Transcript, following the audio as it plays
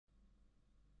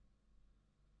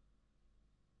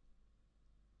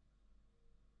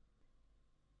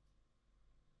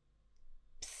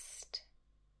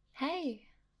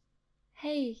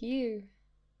Hey, you.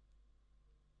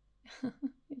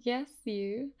 Yes,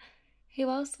 you. Who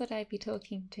else would I be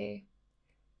talking to?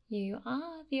 You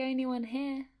are the only one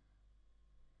here.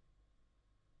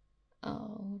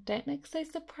 Oh, don't look so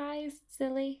surprised,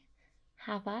 silly.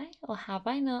 Have I, or have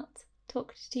I not,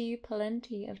 talked to you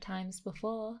plenty of times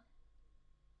before?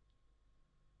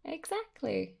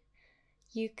 Exactly.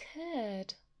 You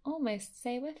could almost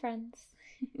say we're friends.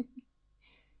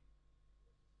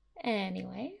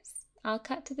 Anyways, I'll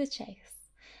cut to the chase.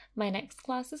 My next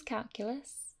class is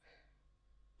calculus,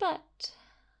 but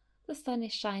the sun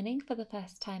is shining for the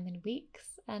first time in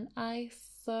weeks, and I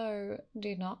so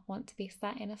do not want to be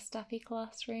sat in a stuffy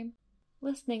classroom,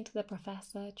 listening to the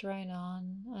professor drone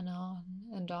on and on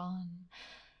and on,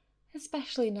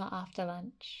 especially not after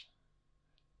lunch.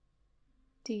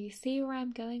 Do you see where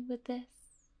I'm going with this?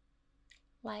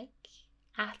 Like,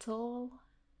 at all?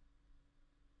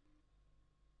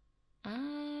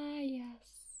 Ah, yes.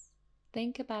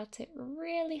 Think about it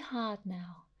really hard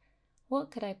now. What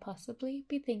could I possibly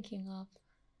be thinking of?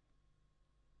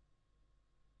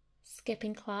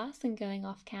 Skipping class and going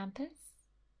off campus?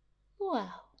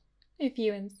 Well, if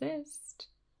you insist.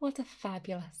 What a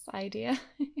fabulous idea.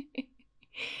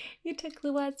 You took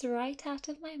the words right out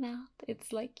of my mouth.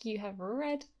 It's like you have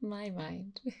read my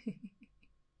mind.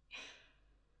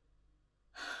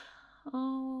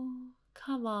 Oh,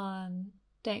 come on.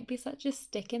 Don't be such a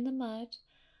stick in the mud.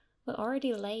 We're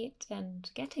already late and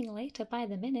getting later by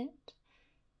the minute.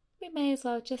 We may as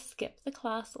well just skip the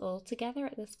class altogether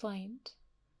at this point.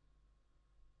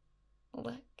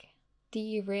 Look, do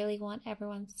you really want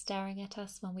everyone staring at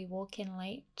us when we walk in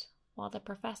late, while the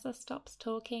professor stops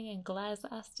talking and glares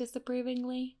at us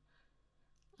disapprovingly?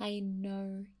 I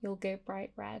know you'll go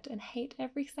bright red and hate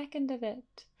every second of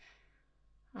it.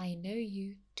 I know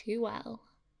you too well.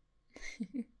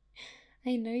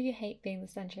 I know you hate being the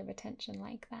center of attention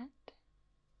like that.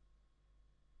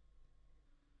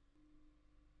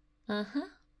 Uh-huh.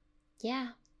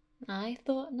 Yeah, I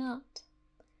thought not.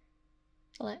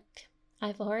 Look,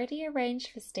 I've already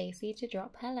arranged for Stacy to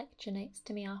drop her lecture notes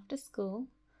to me after school.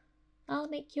 I'll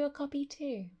make you a copy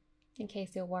too, in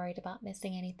case you're worried about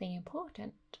missing anything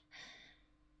important.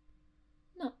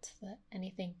 Not that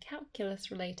anything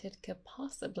calculus related could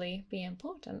possibly be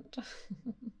important.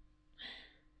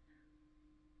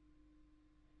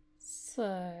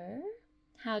 So,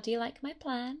 how do you like my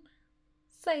plan?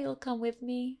 Say you'll come with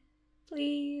me,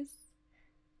 please.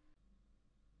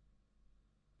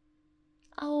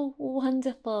 Oh,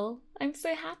 wonderful. I'm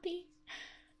so happy.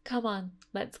 Come on,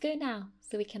 let's go now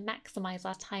so we can maximize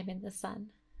our time in the sun.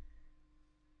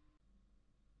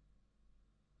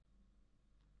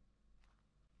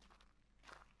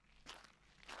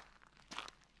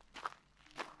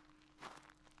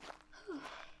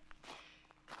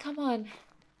 Come on,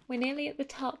 we're nearly at the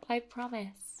top, I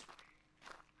promise.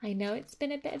 I know it's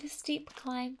been a bit of a steep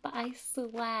climb, but I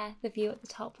swear the view at the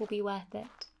top will be worth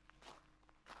it.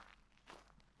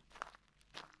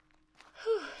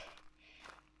 Whew.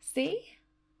 See?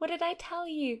 What did I tell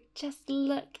you? Just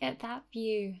look at that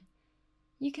view.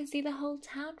 You can see the whole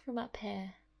town from up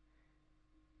here.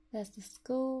 There's the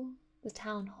school, the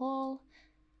town hall.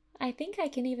 I think I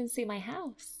can even see my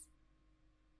house.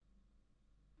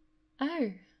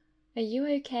 Oh, are you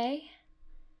okay?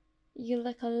 You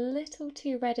look a little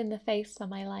too red in the face for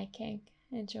my liking,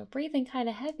 and you're breathing kind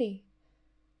of heavy.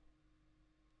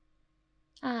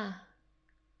 Ah,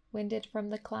 winded from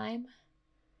the climb?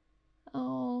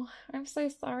 Oh, I'm so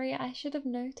sorry. I should have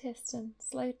noticed and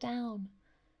slowed down.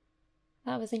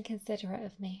 That was inconsiderate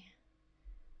of me.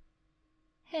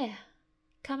 Here,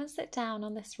 come and sit down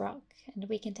on this rock and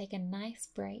we can take a nice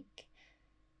break.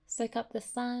 Soak up the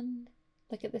sun,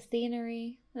 look at the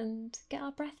scenery, and get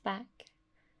our breath back.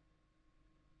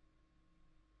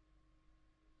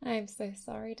 I'm so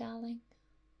sorry, darling.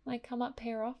 I come up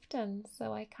here often,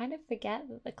 so I kind of forget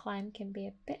that the climb can be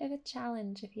a bit of a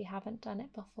challenge if you haven't done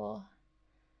it before.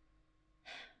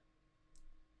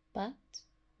 But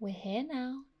we're here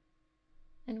now,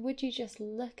 and would you just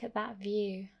look at that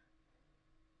view?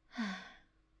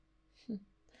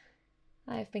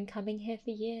 I've been coming here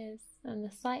for years, and the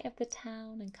sight of the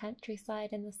town and countryside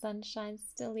in the sunshine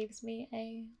still leaves me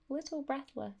a little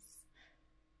breathless.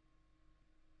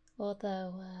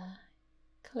 Although,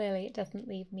 clearly it doesn't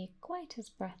leave me quite as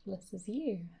breathless as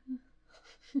you.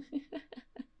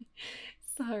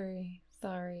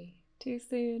 Sorry, too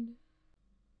soon.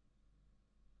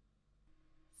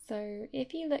 So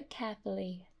if you look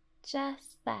carefully,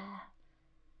 just there,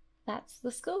 that's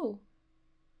the school.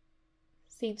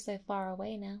 Seems so far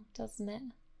away now, doesn't it?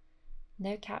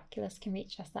 No calculus can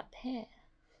reach us up here.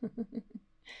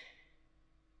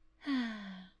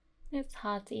 It's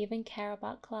hard to even care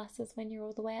about classes when you're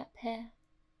all the way up here.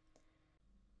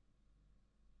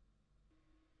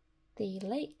 The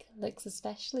lake looks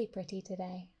especially pretty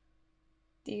today.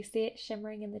 Do you see it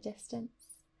shimmering in the distance?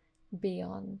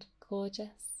 Beyond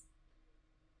gorgeous.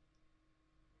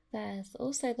 There's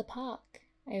also the park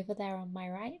over there on my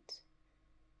right.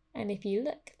 And if you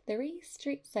look 3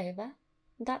 streets over,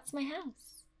 that's my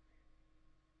house.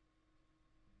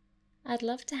 I'd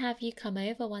love to have you come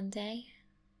over one day.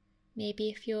 Maybe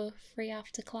if you're free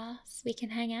after class, we can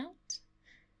hang out.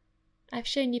 I've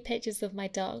shown you pictures of my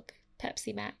dog,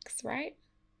 Pepsi Max, right?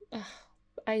 Oh,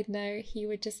 I know he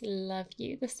would just love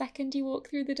you the second you walk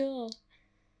through the door.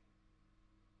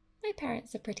 My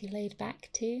parents are pretty laid back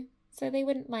too, so they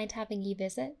wouldn't mind having you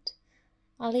visit.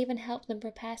 I'll even help them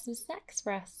prepare some snacks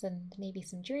for us and maybe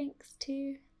some drinks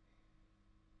too.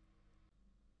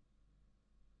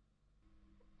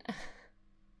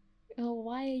 Oh,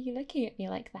 why are you looking at me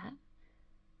like that?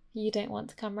 You don't want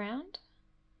to come round?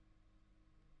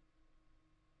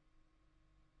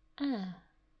 Ah,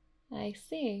 I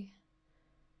see.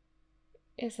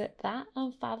 Is it that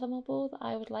unfathomable that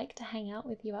I would like to hang out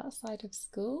with you outside of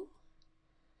school?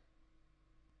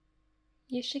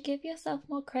 You should give yourself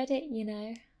more credit, you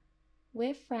know.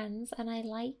 We're friends and I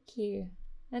like you,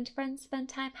 and friends spend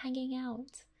time hanging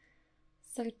out.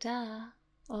 So duh,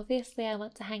 obviously I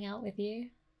want to hang out with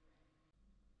you.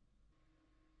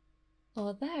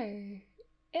 Although,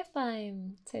 if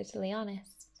I'm totally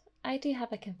honest, I do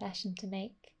have a confession to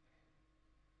make.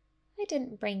 I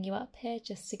didn't bring you up here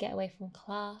just to get away from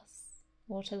class,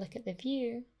 or to look at the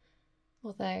view,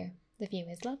 although the view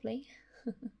is lovely.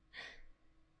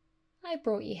 I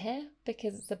brought you here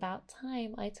because it's about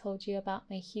time I told you about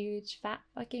my huge fat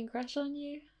fucking crush on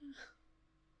you.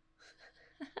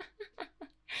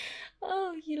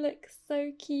 Oh, you look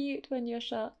so cute when you're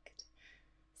shocked.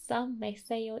 Some may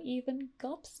say you're even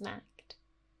gobsmacked.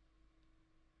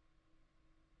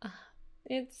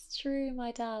 It's true,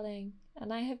 my darling,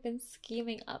 and I have been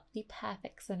scheming up the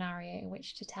perfect scenario in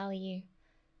which to tell you.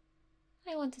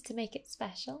 I wanted to make it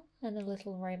special and a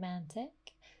little romantic.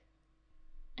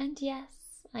 And yes,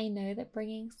 I know that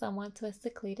bringing someone to a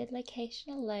secluded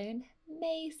location alone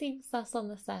may seem sus on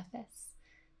the surface,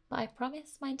 but I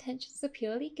promise my intentions are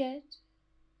purely good.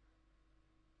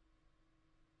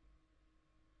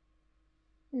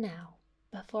 Now,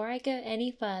 before I go any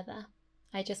further,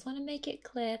 I just want to make it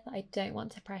clear that I don't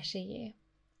want to pressure you,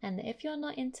 and that if you're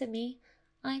not into me,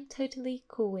 I'm totally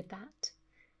cool with that.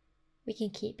 We can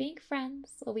keep being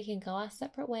friends, or we can go our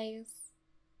separate ways,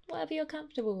 whatever you're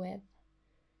comfortable with.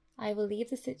 I will leave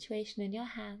the situation in your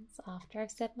hands after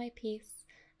I've said my piece,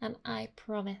 and I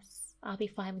promise I'll be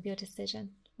fine with your decision,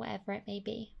 whatever it may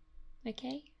be.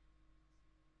 Okay?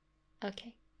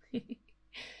 Okay.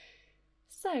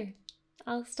 So,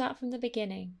 I'll start from the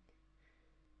beginning.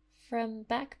 From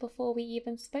back before we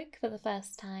even spoke for the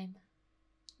first time.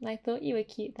 I thought you were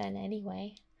cute then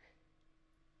anyway.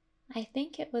 I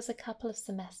think it was a couple of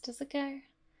semesters ago,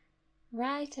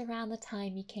 right around the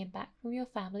time you came back from your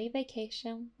family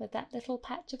vacation with that little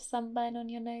patch of sunburn on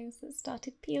your nose that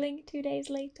started peeling 2 days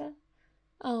later.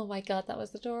 Oh my god, that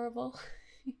was adorable.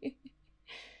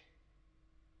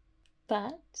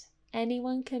 But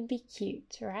anyone can be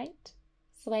cute, right?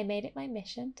 So I made it my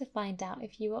mission to find out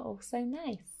if you were also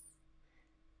nice.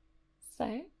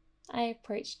 So I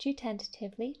approached you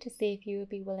tentatively to see if you would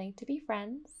be willing to be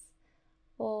friends,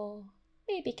 or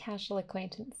maybe casual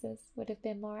acquaintances would have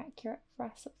been more accurate for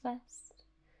us at first.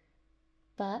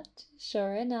 But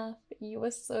sure enough, you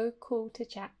were so cool to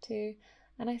chat to,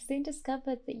 and I soon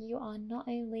discovered that you are not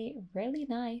only really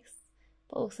nice,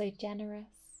 but also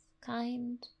generous,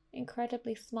 kind,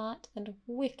 incredibly smart, and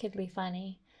wickedly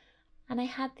funny. And I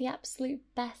had the absolute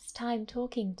best time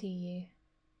talking to you.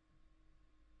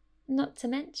 Not to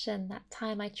mention that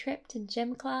time I tripped in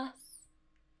gym class.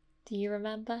 Do you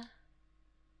remember?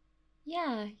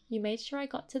 Yeah, you made sure I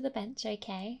got to the bench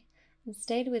okay, and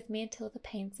stayed with me until the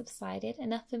pain subsided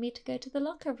enough for me to go to the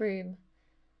locker room.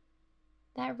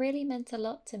 That really meant a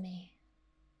lot to me.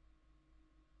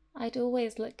 I'd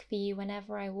always look for you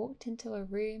whenever I walked into a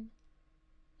room,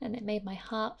 and it made my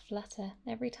heart flutter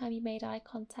every time you made eye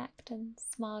contact and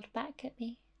smiled back at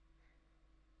me.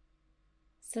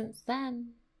 Since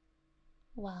then,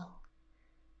 well,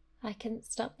 I couldn't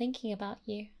stop thinking about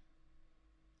you.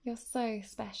 You're so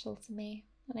special to me,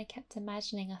 and I kept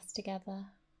imagining us together,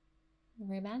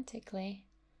 romantically.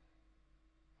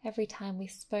 Every time we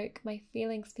spoke, my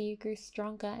feelings for you grew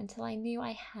stronger until I knew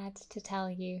I had to tell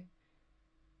you.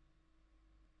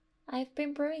 I've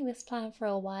been brewing this plan for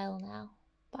a while now,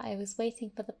 but I was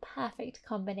waiting for the perfect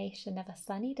combination of a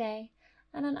sunny day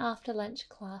and an after-lunch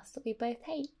class that we both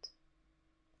hate.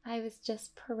 I was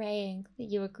just praying that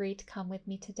you agreed to come with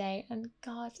me today, and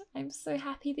God, I'm so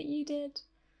happy that you did.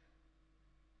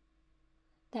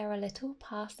 There are little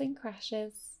passing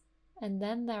crushes, and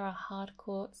then there are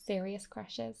hardcore, serious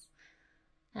crushes,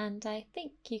 and I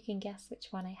think you can guess which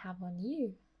one I have on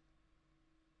you.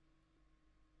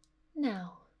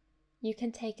 Now, you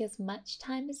can take as much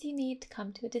time as you need to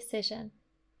come to a decision,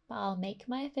 but I'll make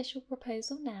my official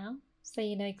proposal now so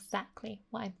you know exactly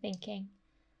what I'm thinking.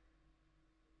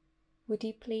 Would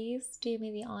you please do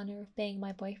me the honor of being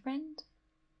my boyfriend?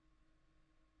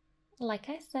 Like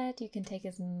I said, you can take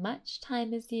as much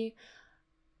time as you...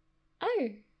 Oh,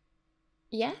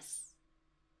 yes?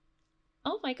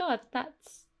 Oh my God,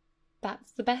 that's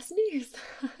the best news.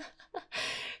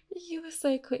 You were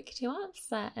so quick to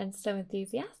answer and so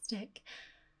enthusiastic.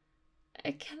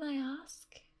 Can I ask,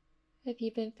 have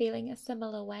you been feeling a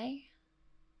similar way?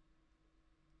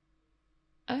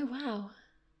 Oh wow,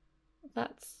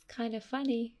 that's kind of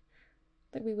funny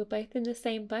that we were both in the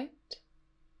same boat.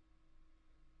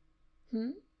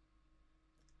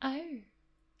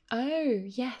 Oh,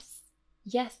 yes.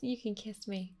 Yes, you can kiss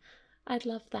me. I'd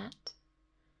love that.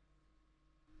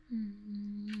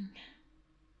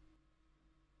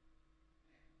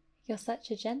 You're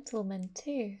such a gentleman,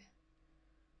 too.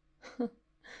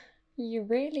 You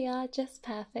really are just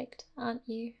perfect, aren't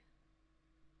you?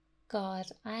 God,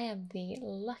 I am the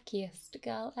luckiest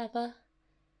girl ever.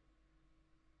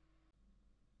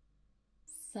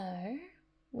 So,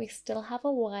 we still have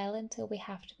a while until we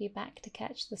have to be back to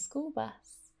catch the school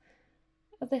bus.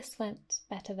 This went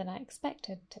better than I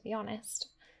expected, to be honest.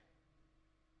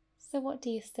 So what do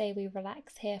you say we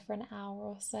relax here for an hour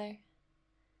or so?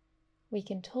 We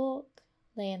can talk,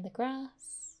 lay in the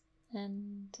grass,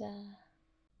 and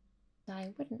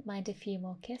I wouldn't mind a few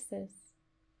more kisses.